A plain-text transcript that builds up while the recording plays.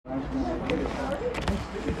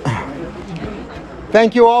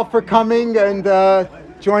Thank you all for coming and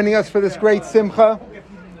joining us for this great simcha.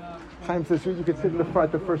 Chaim says you can sit in the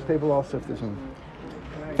front, the first table also if there's one.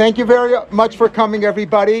 Thank you very much for coming,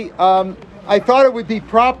 everybody. I thought it would be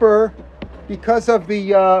proper, because of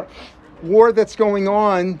the war that's going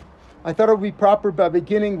on, I thought it would be proper by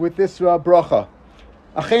beginning with this bracha.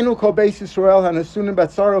 Achenu kol beis Yisrael hanasunim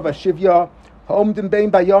batzara v'shivya ha'omdim bein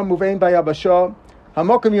bayam uvein bayabasha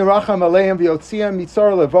hamokim yiracham aleim v'yotziam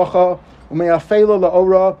mitzara levacha u'me'afela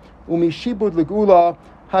la'ora u'mishibud legula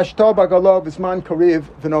hashtar bagala v'zman kariv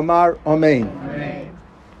v'nomar amen.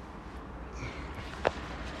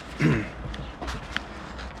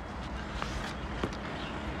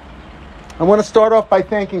 I want to start off by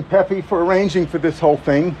thanking Peppy for arranging for this whole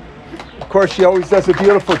thing. Of course, she always does a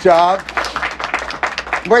beautiful job.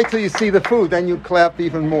 Wait till you see the food, then you clap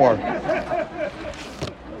even more.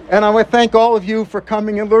 And I want to thank all of you for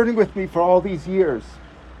coming and learning with me for all these years.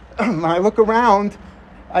 When I look around,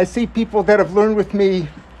 I see people that have learned with me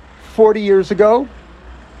 40 years ago.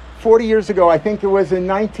 40 years ago, I think it was in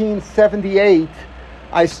 1978,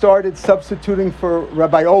 I started substituting for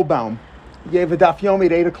Rabbi Olbaum. He gave a daf yomi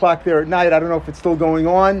at 8 o'clock there at night. I don't know if it's still going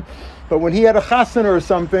on. But when he had a chasana or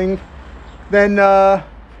something, then,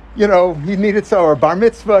 he needed or bar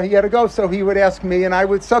mitzvah, he had to go. So he would ask me and I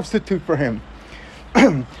would substitute for him.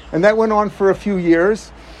 And that went on for a few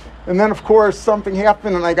years. And then, of course, something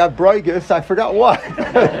happened and I got broigus. I forgot what.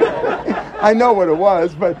 I know what it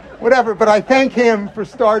was, but whatever. But I thank him for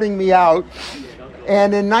starting me out.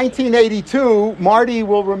 And in 1982, Marty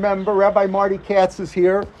will remember, Rabbi Marty Katz is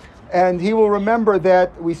here, and he will remember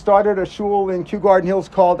that we started a shul in Kew Garden Hills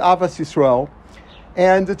called Avas Yisrael.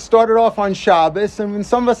 And it started off on Shabbos, and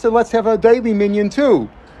some of us said, let's have a daily minyan too.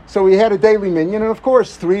 So we had a daily minyan, and of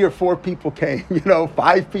course, 3 or 4 people came,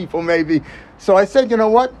 5 people maybe. So I said, you know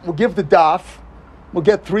what, we'll give the daf, we'll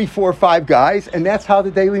get 3, 4, 5 guys, and that's how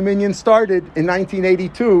the daily minyan started in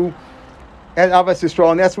 1982 at Avas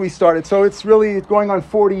Yisrael, and that's where we started. So it's going on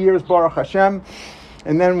 40 years, Baruch Hashem,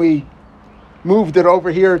 and then we moved it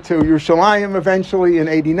over here to Yerushalayim eventually in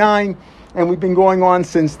 89, and we've been going on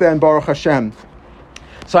since then, Baruch Hashem.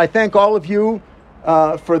 So I thank all of you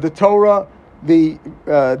for the Torah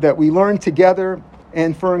that we learned together,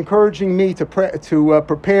 and for encouraging me to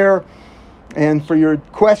prepare, and for your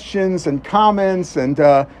questions and comments, and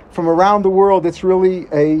from around the world. It's really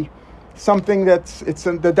something the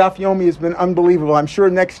Daf Yomi has been unbelievable. I'm sure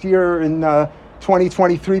next year in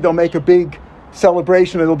 2023 they'll make a big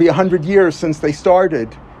celebration. It'll be 100 years since they started.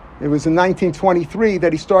 It was in 1923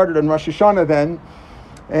 that he started on Rosh Hashanah then.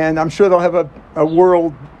 And I'm sure they'll have a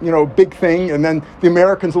world, big thing. And then the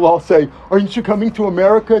Americans will all say, aren't you coming to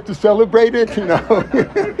America to celebrate it?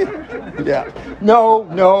 Yeah. No.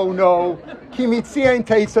 Kimitzien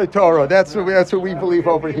Teitza Torah. That's what we believe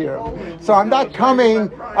over here. So I'm not coming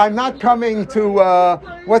to,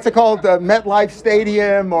 what's it called, MetLife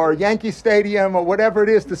Stadium or Yankee Stadium or whatever it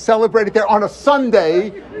is to celebrate it there on a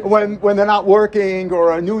Sunday when they're not working,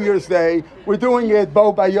 or a New Year's Day. We're doing it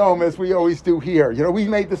Bo Bayom, as we always do here. We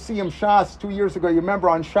made the Siyam Shas 2 years ago, you remember,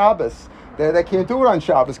 on Shabbos. They can't do it on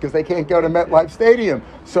Shabbos because they can't go to MetLife Stadium.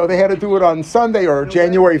 So they had to do it on Sunday or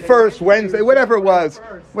January 1st, Wednesday, whatever it was.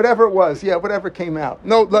 Yeah, whatever came out.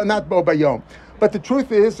 No, not Bo Bayom. But the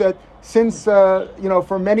truth is that since,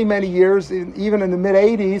 for many, many years, even in the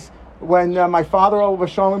mid-'80s, when my father, Olav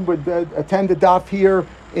Shalom, would attend the daf here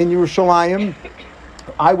in Yerushalayim,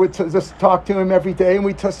 I would just talk to him every day, and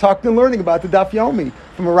we just talked and learning about the daf yomi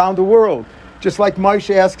from around the world. Just like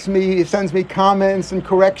Moshe asks me, he sends me comments and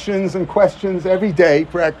corrections and questions every day,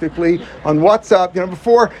 practically, on WhatsApp.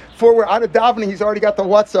 Before we're out of davening, he's already got the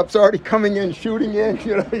WhatsApps already coming in, shooting in.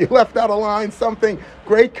 You left out a line, something.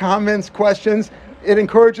 Great comments, questions. It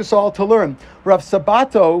encourages us all to learn. Rav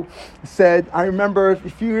Sabato said, I remember a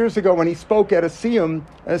few years ago when he spoke at a Siyam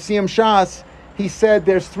Shas, he said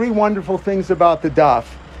there's 3 wonderful things about the daf.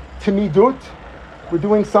 Temidut, we're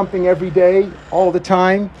doing something every day, all the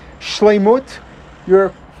time. Shleimut,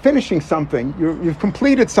 you're finishing something, you've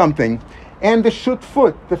completed something. And the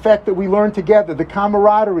shutfut, the fact that we learn together, the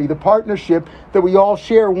camaraderie, the partnership that we all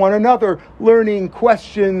share one another, learning,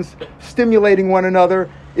 questions, stimulating one another.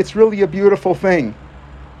 It's really a beautiful thing.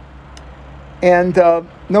 And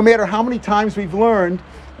no matter how many times we've learned,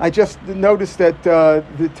 I just noticed that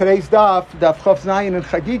today's daf Chav Zayin and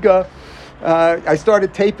Chagiga, I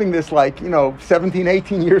started taping this 17,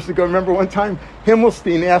 18 years ago. Remember one time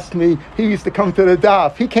Himmelstein asked me, he used to come to the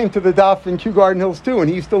daf. He came to the daf in Kew Garden Hills too, and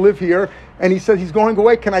he used to live here. And he said, he's going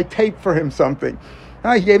away, can I tape for him something?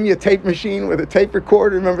 He gave me a tape machine with a tape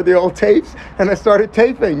recorder, remember the old tapes? And I started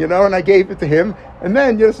taping, and I gave it to him. And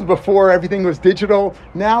then, this is before everything was digital.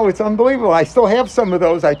 Now it's unbelievable. I still have some of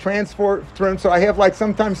those. I transfer them, so I have like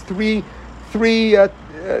sometimes three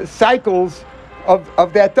cycles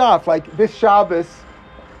of that daf. Like this Shabbos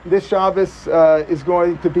is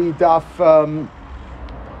going to be daf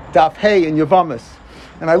Hey in Yavamis.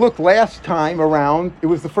 And I looked last time around, it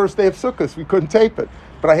was the first day of Sukkot. We couldn't tape it.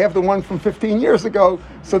 But I have the one from 15 years ago,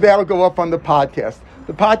 so that'll go up on the podcast.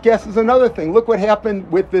 The podcast is another thing. Look what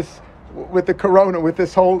happened with the corona, with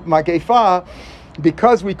this whole Magefa,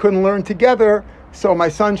 because we couldn't learn together. So my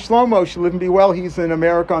son Shlomo should live and be well. He's in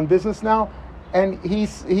America on business now, and he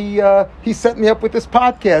set me up with this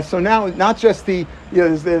podcast. So now, not just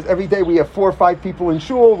there's every day we have 4 or 5 people in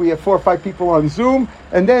shul, we have 4 or 5 people on Zoom,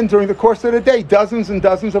 and then during the course of the day, dozens and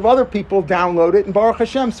dozens of other people download it, and Baruch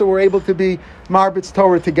Hashem, so we're able to be Marbitz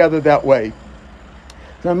Torah together that way.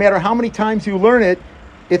 No matter how many times you learn it,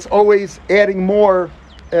 it's always adding more.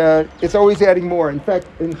 In fact,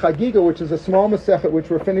 in Chagiga, which is a small Masechet, which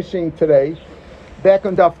we're finishing today, back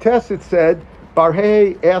on Daf Tes, it said,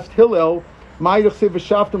 Barhei asked Hillel, What's the difference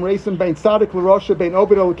between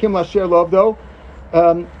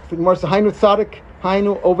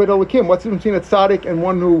a tzaddik and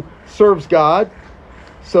one who serves God?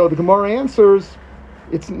 So the Gemara answers,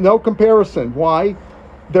 it's no comparison. Why?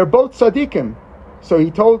 They're both tzaddikim. So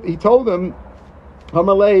he told them,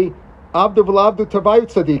 Hamalei Abdu v'Lavdu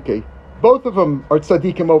Tavayut Tzadiki. Both of them are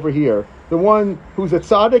tzaddikim over here. The one who's a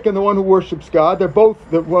tzaddik and the one who worships God. The one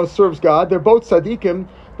who serves God. They're both tzaddikim.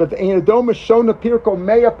 But the Ein Adom is Shona Pirko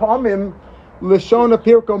Mea Pamim, Leshona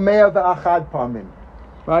Pirko Mea V'Achad Pamim.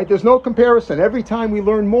 Right? There's no comparison. Every time we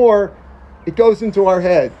learn more, it goes into our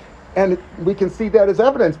head. And we can see that as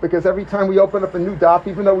evidence, because every time we open up a new daf,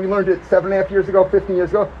 even though we learned it 7.5 years ago, 15 years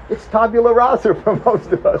ago, it's tabula rasa for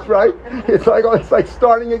most of us, right? It's like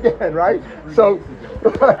starting again, right? So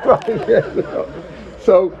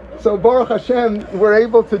Baruch Hashem, we're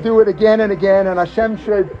able to do it again and again, and Hashem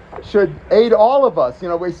should aid all of us.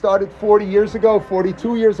 We started 40 years ago,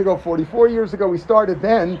 42 years ago, 44 years ago. We started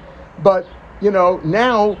then, but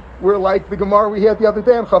now we're like the Gemara we had the other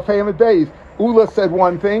day on Chafayim Days. Ula said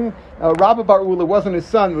one thing, Rabba Bar Ula wasn't his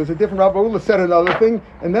son, it was a different Rabba Ula said another thing,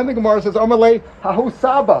 and then the Gemara says, Omalei Hahu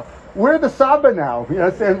Saba. We're the Saba now.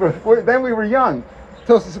 Then we were young.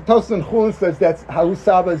 Tosas and Chulin says that's Hahu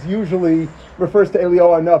Saba usually refers to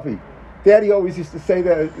Eliyahu Hanavi. Daddy always used to say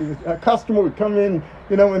that a customer would come in,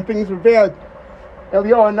 when things were bad.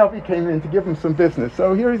 Eliyahu Hanavi came in to give him some business.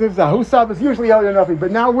 So here he says, Hahu Saba is usually Eliyahu Hanavi,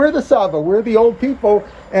 but now we're the Saba, we're the old people,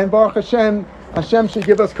 and Baruch Hashem, Hashem should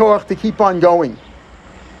give us koach to keep on going.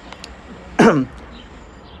 The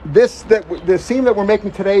theme that we're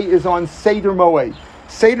making today is on Seder Moed.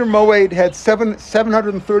 Seder Moed had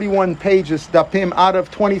 731 pages, dapim, out of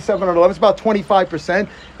 2,711. It's about 25%,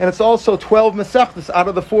 and it's also 12 mesechtas out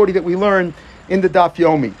of the 40 that we learn in the Daf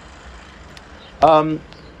Yomi.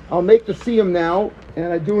 I'll make the siyum now,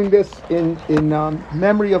 and I'm doing this in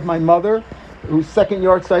memory of my mother, whose second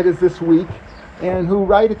yard site is this week, and who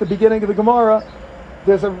right at the beginning of the Gemara,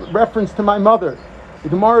 there's a reference to my mother. The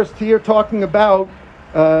Gemara is here talking about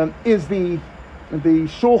is the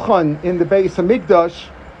shulchan in the Beis Hamikdash,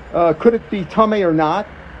 could it be tamei or not?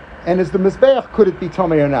 And is the mizbeach, could it be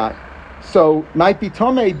tamei or not? So might be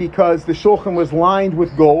tamei because the shulchan was lined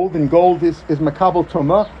with gold, and gold is makabel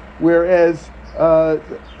tumah, whereas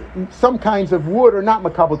some kinds of wood are not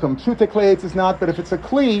makabel tumah. Pshutei klei is not, but if it's a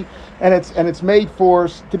kli and it's made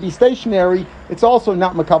to be stationary, it's also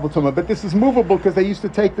not makabel tumah. But this is movable because they used to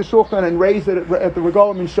take the shulchan and raise it at the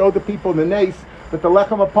regalim and show the people in the nace that the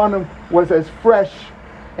lechem upon him was as fresh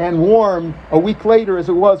and warm a week later as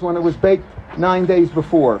it was when it was baked 9 days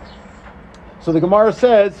before. So the Gemara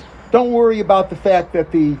says, don't worry about the fact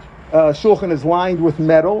that the shulchan is lined with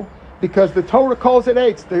metal, because the Torah calls it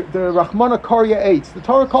eitz. The Rachmana Karya eitz. The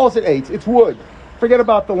Torah calls it eitz. It's wood. Forget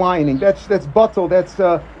about the lining. That's batel. That's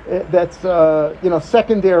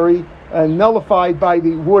secondary and nullified by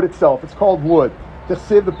the wood itself. It's called wood. The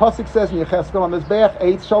pasuk says in Yecheskel, Mizbeach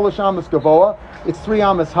eitz shalosh amas gavoa. It's 3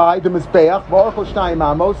 amas high. The Mizbeach v'archol shnayim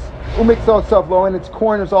amos umikzot savlo, and its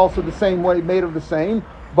corners also the same way, made of the same.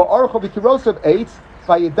 V'archol v'kirosav eitz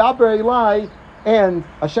vayedaber elai. And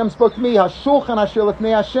Hashem spoke to me, HaShulchan Asher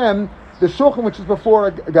Lefnei Hashem, the Shulchan which is before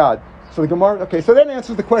God. So the Gemara, okay, so that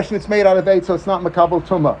answers the question. It's made out of eight, so it's not Makabel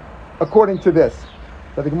Tumah, according to this.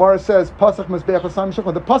 But the Gemara says, Pasach Mizbeach L'Sam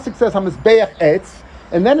Shulchan. The Pasuk says, HaMizbeach Etz,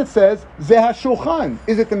 and then it says, Zeh HaShulchan.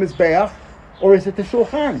 Is it the Mizbeach, or is it the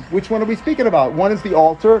Shulchan? Which one are we speaking about? One is the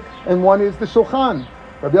altar, and one is the Shulchan.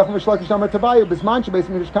 Rabbi Yochanan Shlokish Amar Tavaya, Bisman Beis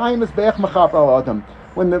Hamikdash Kayim Mizbeach Mechaper Al Adam.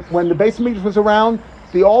 When the Beis Hamikdash was around,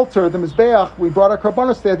 the altar, the Mizbeach, we brought our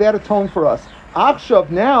karbanos there. That atoned for us.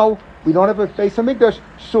 Achshav, now we don't have a Beis Hamikdash.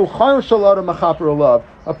 Shulchan Shel Adam Mechaper Alav.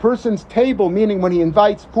 A person's table, meaning when he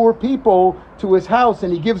invites poor people to his house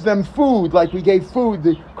and he gives them food, like we gave food,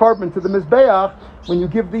 the carbon to the Mizbeach, when you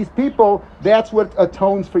give these people, that's what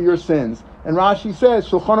atones for your sins. And Rashi says,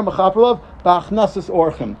 Shulchan Mechaper Alav, Ba'achnasas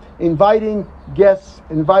Orchem, inviting guests,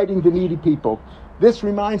 inviting the needy people. This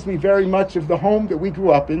reminds me very much of the home that we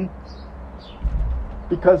grew up in,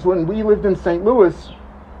 because when we lived in St. Louis,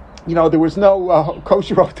 there was no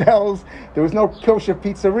kosher hotels, there was no kosher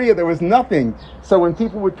pizzeria, there was nothing. So when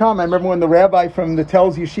people would come, I remember when the rabbi from the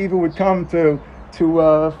Telz Yeshiva would come to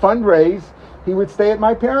fundraise, he would stay at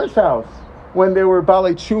my parents' house. When there were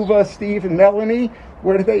Balei Tshuva, Steve and Melanie,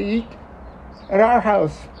 where did they eat? At our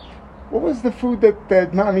house. What was the food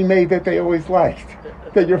that Mommy made that they always liked?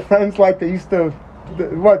 That your friends liked? They used to, the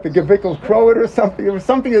Gewickeld Crowet or something? It was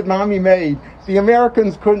something that Mommy made. The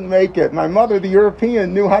Americans couldn't make it. My mother, the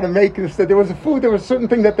European, knew how to make it. There was a food, there was a certain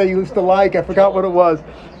thing that they used to like. I forgot what it was.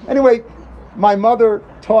 Anyway, my mother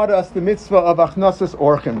taught us the mitzvah of Achnasas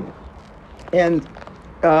Orchem. And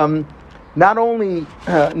not only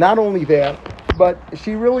that, but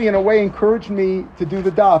she really, in a way, encouraged me to do the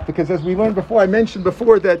daf, because as we learned before, I mentioned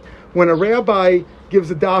before that when a rabbi gives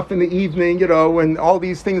a daf in the evening, and all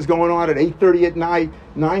these things going on at 8:30 at night,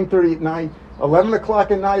 9:30 at night, 11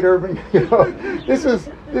 o'clock at night, Irving, this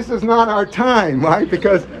is not our time, right?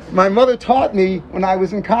 Because my mother taught me when I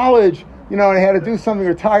was in college, and I had to do something,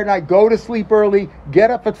 you're tired at night, go to sleep early, get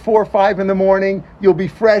up at 4 or 5 in the morning, you'll be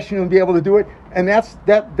fresh and you'll be able to do it. And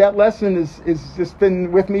that lesson is just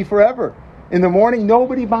been with me forever. In the morning,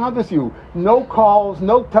 nobody bothers you. No calls,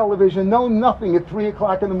 no television, no nothing at 3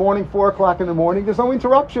 o'clock in the morning, 4 o'clock in the morning. There's no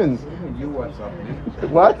interruptions. You want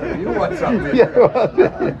something. What? You want something.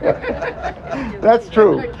 That's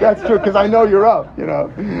true, because I know you're up,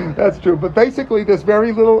 That's true. But basically, there's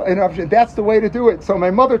very little interruption. That's the way to do it. So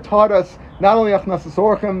my mother taught us not only Achnasas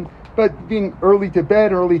Orchem, but being early to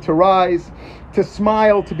bed, early to rise, to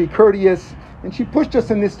smile, to be courteous. And she pushed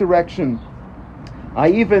us in this direction. I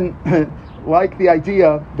even like the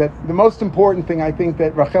idea that the most important thing, I think,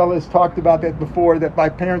 that Rachel has talked about that before, that my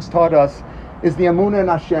parents taught us, is the Amunah in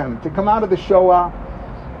Hashem. To come out of the Shoah,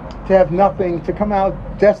 to have nothing, to come out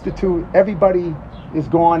destitute. Everybody is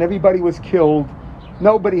gone. Everybody was killed.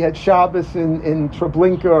 Nobody had Shabbos in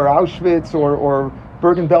Treblinka or Auschwitz or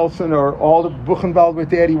Bergen-Belsen or all the Buchenwald where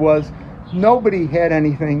Daddy was. Nobody had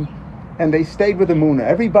anything, and they stayed with Amunah.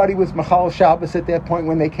 Everybody was Machal Shabbos at that point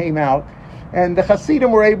when they came out. And the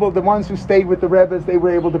Hasidim were able, the ones who stayed with the Rebbes, they were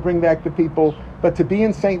able to bring back the people. But to be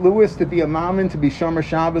in St. Louis, to be a Mammon, to be Shomer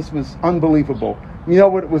Shabbos was unbelievable. You know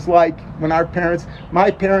what it was like when my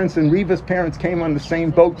parents and Riva's parents came on the same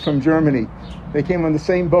boat from Germany. They came on the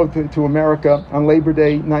same boat to America on Labor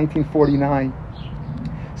Day, 1949.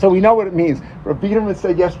 So we know what it means. Rabbi Biederman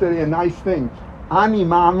said yesterday a nice thing. Ani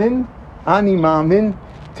Mammon,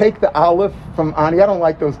 take the aleph from Ani. I don't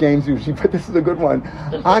like those games usually, but this is a good one.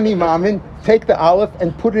 Ani Mammon, take the aleph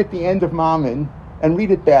and put it at the end of Mammon and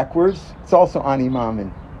read it backwards. It's also Ani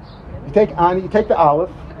Mammon. You take the aleph,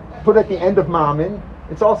 put it at the end of Mammon.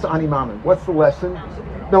 It's also Ani Mammon. What's the lesson?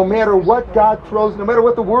 No matter what God throws, no matter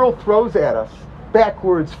what the world throws at us,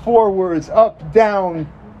 backwards, forwards, up, down,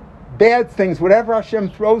 bad things, whatever Hashem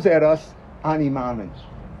throws at us, Ani Mammon.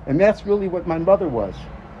 And that's really what my mother was,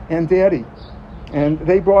 and Daddy. And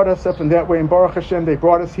they brought us up in that way. And Baruch Hashem, they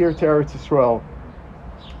brought us here to Eretz Yisrael.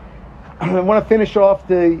 I want to finish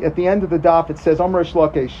off at the end of the daf. It says, Amar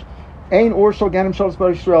Shlokesh, Ein Or Shel Gehenim Shalos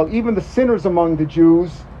Bar Yisrael. Even the sinners among the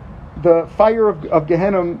Jews, the fire of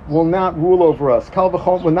Gehenna will not rule over us. Kal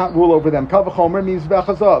v'chomer will not rule over them. Kal v'chomer means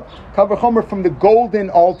v'chazav. Kal v'chomer from the golden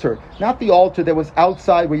altar, not the altar that was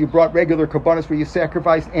outside where you brought regular karbanos, where you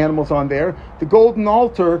sacrificed animals on there. The golden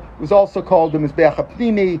altar was also called the Mizbeach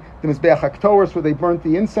HaPnimi, the Mizbeach HaKtoros, where they burnt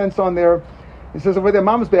the incense on there. It says over there,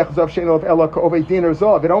 Ma Mizbeach Zav She'ein Lo Ela Ka'ovei Din or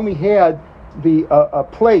Zav. It only had a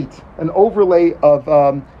plate, an overlay of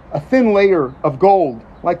a thin layer of gold,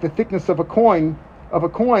 like the thickness of a coin.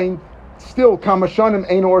 Still, Kamashanim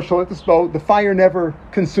Ein Or Shel Tisbo, the fire never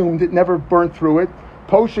consumed it, never burnt through it.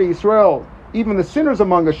 Poshe Yisrael, even the sinners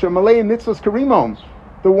among us, Shemalei Mitzvahs Karimon,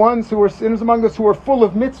 the ones who are sinners among us who are full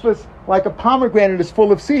of mitzvahs, like a pomegranate is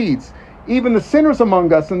full of seeds. Even the sinners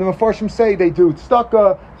among us, and the Mefarshim say they do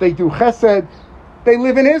tzedakah, they do chesed, They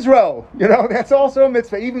live in Israel. That's also a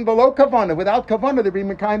mitzvah. Even below kavanah, without kavanah, they're being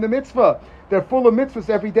mekayim the mitzvah. They're full of mitzvahs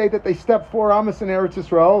every day that they step for Amos in Eretz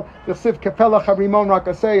Yisrael.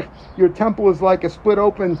 Your temple is like a split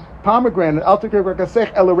open pomegranate.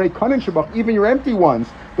 Even your empty ones,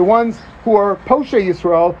 the ones who are Poshe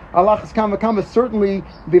Yisrael, Allah certainly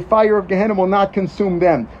the fire of Gehenna will not consume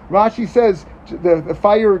them. Rashi says the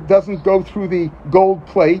fire doesn't go through the gold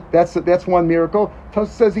plate. That's one miracle. Tosfos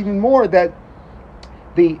says even more that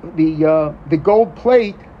the gold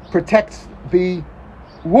plate protects the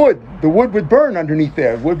wood. The wood would burn underneath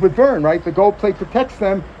there. Wood would burn, right? The gold plate protects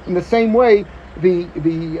them in the same way. The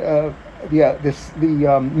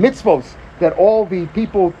mitzvos that all the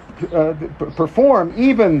people perform,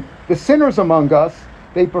 even the sinners among us,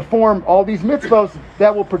 they perform all these mitzvos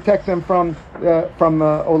that will protect them from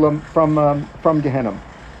Gehenna.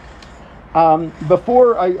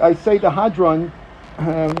 Before I say the Hadron,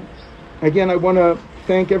 again, I want to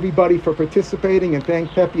thank everybody for participating, and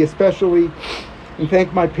thank Pepe especially, and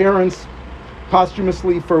thank my parents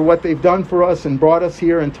posthumously for what they've done for us and brought us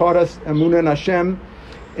here and taught us Emunah and Hashem.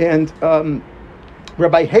 And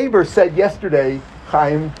Rabbi Haber said yesterday,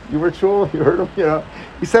 Chaim, you were shul, you heard him,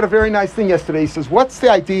 he said a very nice thing yesterday. He says, what's the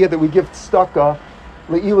idea that we give tzedakah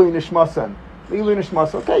le'ilui nishmasan? Le'ilui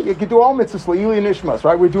nishmas. Okay, you can do all mitzvahs le'ilui nishmas,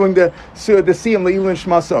 right? We're doing the siyam le'ilui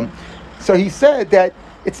nishmasam. So he said that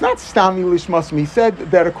it's not stam le'ilui nishmasam. He said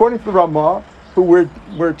that according to the Ramah, who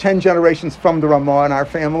we're 10 generations from the Ramah in our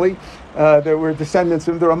family, that we're descendants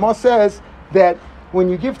of the Ramah, says that when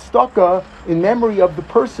you give tzedakah in memory of the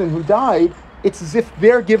person who died, it's as if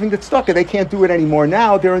they're giving the tzedakah. They can't do it anymore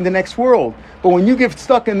now. They're in the next world. But when you give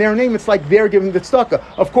tzedakah in their name, it's like they're giving the tzedakah.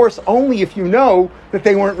 Of course, only if you know that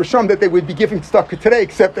they weren't Rishon, that they would be giving tzedakah today,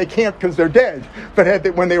 except they can't because they're dead.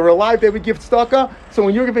 But when they were alive, they would give tzedakah. So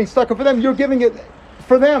when you're giving tzedakah for them, you're giving it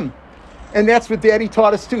for them. And that's what Daddy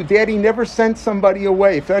taught us too. Daddy never sent somebody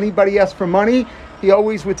away. If anybody asked for money, he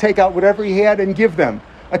always would take out whatever he had and give them.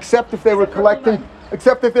 Except if they were collecting...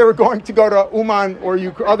 Except if they were going to go to Uman or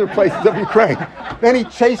other places of Ukraine. Then he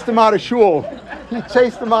chased them out of shul.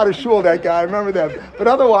 That guy. I remember that. But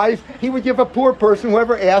otherwise, he would give a poor person,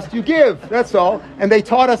 whoever asked, you give. That's all. And they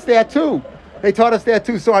taught us that too.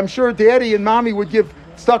 So I'm sure Daddy and Mommy would give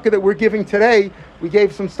tzedakah that we're giving today. We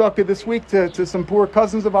gave some tzedakah this week to some poor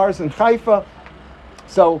cousins of ours in Haifa.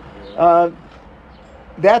 So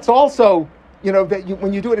that's also...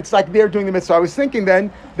 when you do it, it's like they're doing the mitzvah. I was thinking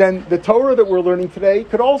then the Torah that we're learning today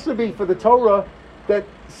could also be for the Torah that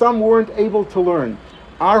some weren't able to learn.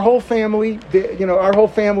 Our whole family,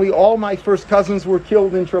 all my first cousins were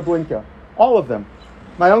killed in Treblinka. All of them.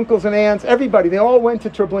 My uncles and aunts, everybody, they all went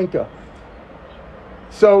to Treblinka.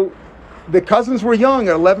 So the cousins were young,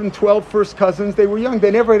 11, 12 first cousins, they were young.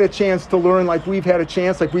 They never had a chance to learn like we've had a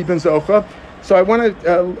chance, like we've been Zocha. So I want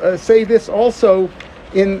to say this also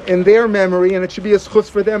in their memory, and it should be as chus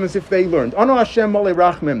for them as if they learned. Anu Hashem molei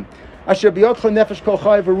rachmim, asher biyotcha nefesh kol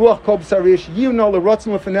chai v'ruach kol b'sarish, yivno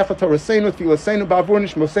l'rotzim l'fenecha toraseinu tfilaseinu ba'avur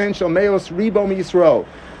nishmosein shel meos ribo mi-Yisrael,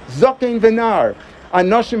 zokein v'nar,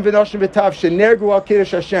 anoshim v'noshim v'tav, shenergu al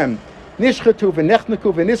kiddush Hashem, nishchetu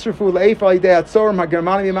v'nechneku v'nisrafu le'efa idei atzorim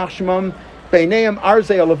ha'germanim yimach shemam, beineim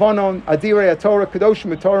arzei al-Levanon, adirei ha-Torah,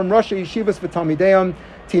 kadoshim v'torim, roshei yeshivas v'talmideim,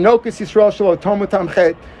 tinokus Yisrael shelo tomutam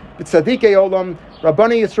chet, b'tzadikei olam,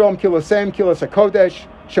 Rabbani Yisrael kilosem kilos hakodesh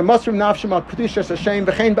shemasrim nafshim al kedushas Hashem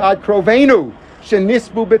v'chein ba'ad kroveinu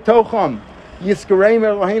shenisbu betocham yiskarem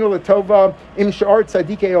Eloheinu letova im she'ar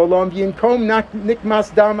tzadikei olam v'yinkom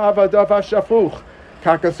nikmas dam avadav hashafuch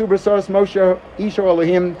kakasu b'saras Moshe isha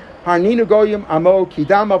Elohim harninu goyim amo ki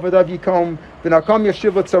dam avadav yikom v'nakom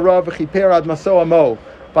yashiv l'tzara v'chiper ad maso amo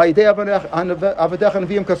v'yidei avadecha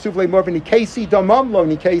neviim kasuv le'mor v'nikesi damam lo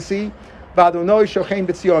nikesi V'Adonai shochem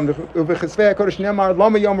b'tzion u'v'chesvei HaKodesh nemar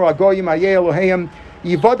lama yomer agoyim ayeh Eloheim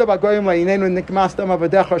yivoda b'agoyim la'inenu nikmas dam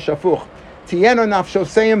avadecha shafuch tieno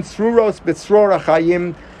nafshoseim tzruros b'tzror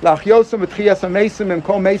ha'chayim la'achyosem v'tchias ha'mesim em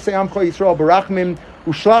kol meisei amcho Yisrael barachmim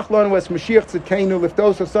u'shlach lonu es Mashiach tzidkeinu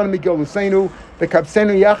liftos ha'son migolusenu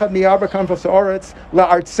v'kabsenu yachad mi'arba kanfos ha'oretz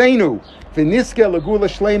la'artzenu v'niske l'gula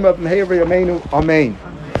shlema v'mheir yameinu. Amen.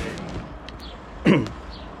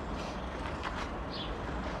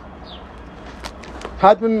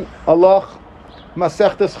 Hadron Allah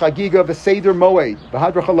Masechtas Chagiga v'Seder Moed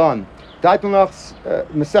v'Hadra Chalan. Daitan Lach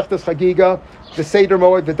Masechtas Chagiga v'Seder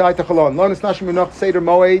Moed v'Daita Chalan. Lo Nisnashim Yinach Seder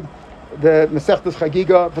Moed v'Masechtas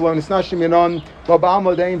Chagiga v'Lo Nisnashim Yinon Lo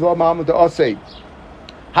Ba'amod Ein v'Lo Ba'amod Osei.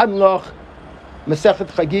 Hadron Lach Masechet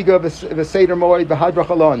Chagiga v'Seder Moed v'Hadra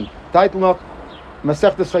Chalan. Daitan Lach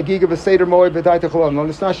Masechtas Chagiga v'Seder Moed v'Daita Chalan. Lo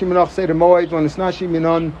Nisnashim Yinach Seder Moed Lo Nisnashim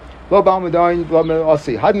Yinon Lo ba'al medayin lo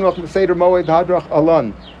me'asi. Hadin lach Seder Moed hadrach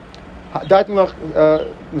alon. Daitin lach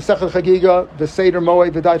Masechet Chagiga v'Seder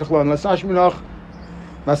Moed v'daitach alon. Lasnash minach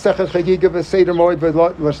Masechet Chagiga v'Seder Moed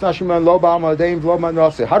v'Lasnash minach lo ba'al medayin v'lo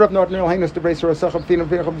me'asi. Harav not nil heinus de Beisar Asachab Finam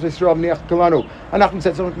V'Yachab Yisrael V'Niach Kalanu. Anachim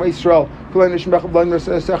said something about Yisrael. Kulen Nishmechab Lo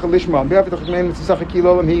Nesach Lishma. Be'avet Chagmein Mitzasach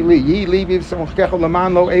Kilolam Hi Li. Yi Li V'Sam Chkecha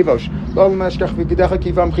Laman Lo Evosh. Lo Lemeshkech V'Gedecha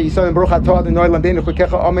Kivam Chiyisan Baruch Atah Adonai Lamdeinu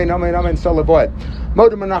Chkecha Amen Amen Amen Salavoed.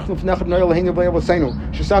 Modem Anachnu F'Nechad Noel Hingav Le'Avosenu.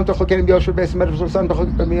 Shesam Toch Lekenim B'Yosher Beis Medrash Shesam Toch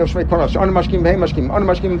B'Yosher Konash. Anu Mashkim V'Hem Mashkim. Anu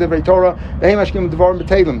Mashkim D'Vrei Torah. V'Hem Mashkim D'Vorim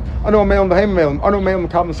B'Telim. Anu Meilem V'Hem Meilem. Anu Meilem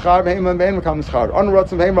Kam Schar. V'Hem Meilem Kam Schar. Anu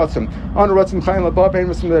Rotzim V'Hem Rotzim. Anu Rotzim Chayim Labav. V'Hem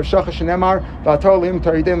Rotzim L'Shachas Shenemar. V'Ator Lim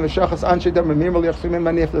Taridem L'Shachas Anshe Dem Mir L'Yachsimim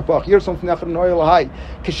Manif L'Pach. Yirsom F'Nechad Noel Lahai.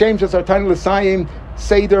 Kishem Jesar Tani L'Sayim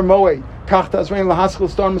Seder Moed. Kachta Azrein Lahaskil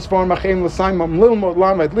Storm Sform Machem L'Saimam Lilmod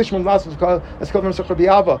Lamed Lishmon Lasvus Eskodem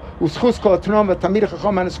Sochabiava Uschus Kol Tnom Tamid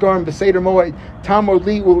Chacham Aniskorm Beseder Moed Tamod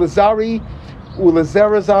Li Ulazari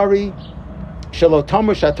Ulazerazari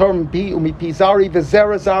Shalotamu Shatorm Bi Umipizari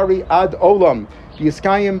Vezerazari Ad Olam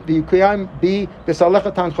Yiskayim V'Yukayim Bi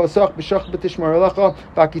Besalechatan Chosach B'Shach B'Tishmar Alecha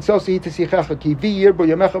V'Akitzosi Tisichecha Ki V'Yir Bo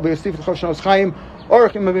Yamecha V'Yostif L'Choshanos Chaim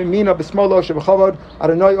Orchim Mina B'Smolo Shev'Chavod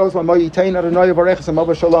Adonai Ozlam Mo Yitain Adonai Yvarechas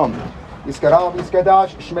Amava Shalom Yiskarav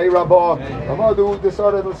Yiskadash Shmei Rabbah Amadu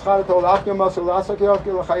Desared L'Scharet Ol Achim Masul Asak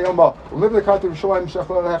Yavki L'Chayoma Uliv L'Katu V'Shoim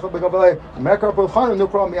Shechel L'Hechel B'Gabalei Mekar B'Lchan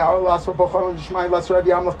Nukram Ya'ar L'Asfer B'Chan L'Shmai L'Asrev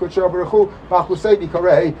Yamlach Kutshar B'Rechu B'Achusei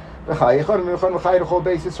B'Karei V'Chayichon V'Chon V'Chayir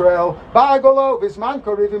Beis Yisrael Ba'agolo V'Zman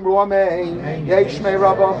Korivim Ruamein Yeshmei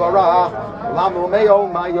Rabbah Barach Lamu Me'ol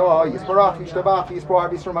Maya Yisbarach Yishtabach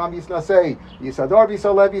Yisbar Yisramam Yisnasei Yisadar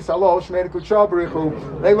Yisalev Yisalo Shmei Kutshar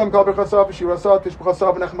B'Rechu Leilam Kol B'Chasav Shirasav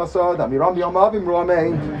Tishb'Chasav Nechmasad Amiram Yomavim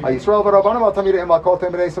Ruamein Yisrael V'Rabbanim Al Tamirim Al Kol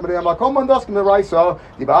Temirei Samirei Al Kol Mandaskim L'Raisa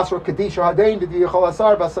D'Basra Kadisha Hadain D'Yechol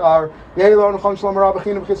Asar Basar Yeilon Chon Shalom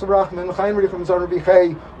Rabachin V'Chisavrach Men L'Chaim Richem Zar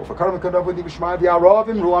V'Chei U'Fakarim Kadav V'Dibishmai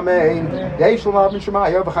V'Yaravim Ruamein Yesh L'Mav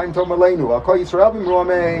Mishmaya V'Chaim Tom Aleinu Al Kol Yisrael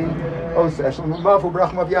V'Ruamein O Seshel Mav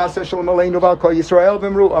U'Brachim Av Yaseh Shalom Aleinu Al Kol Yisrael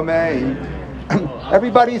V'Ruamein.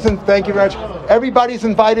 Thank you very much. Everybody's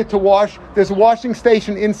invited to wash. There's a washing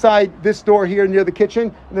station inside this door here near the kitchen,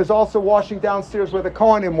 and there's also washing downstairs where the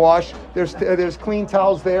Kohanim wash. There's clean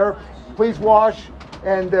towels there. Please wash.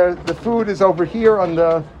 And the food is over here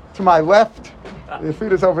to my left. The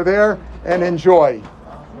food is over there, and enjoy.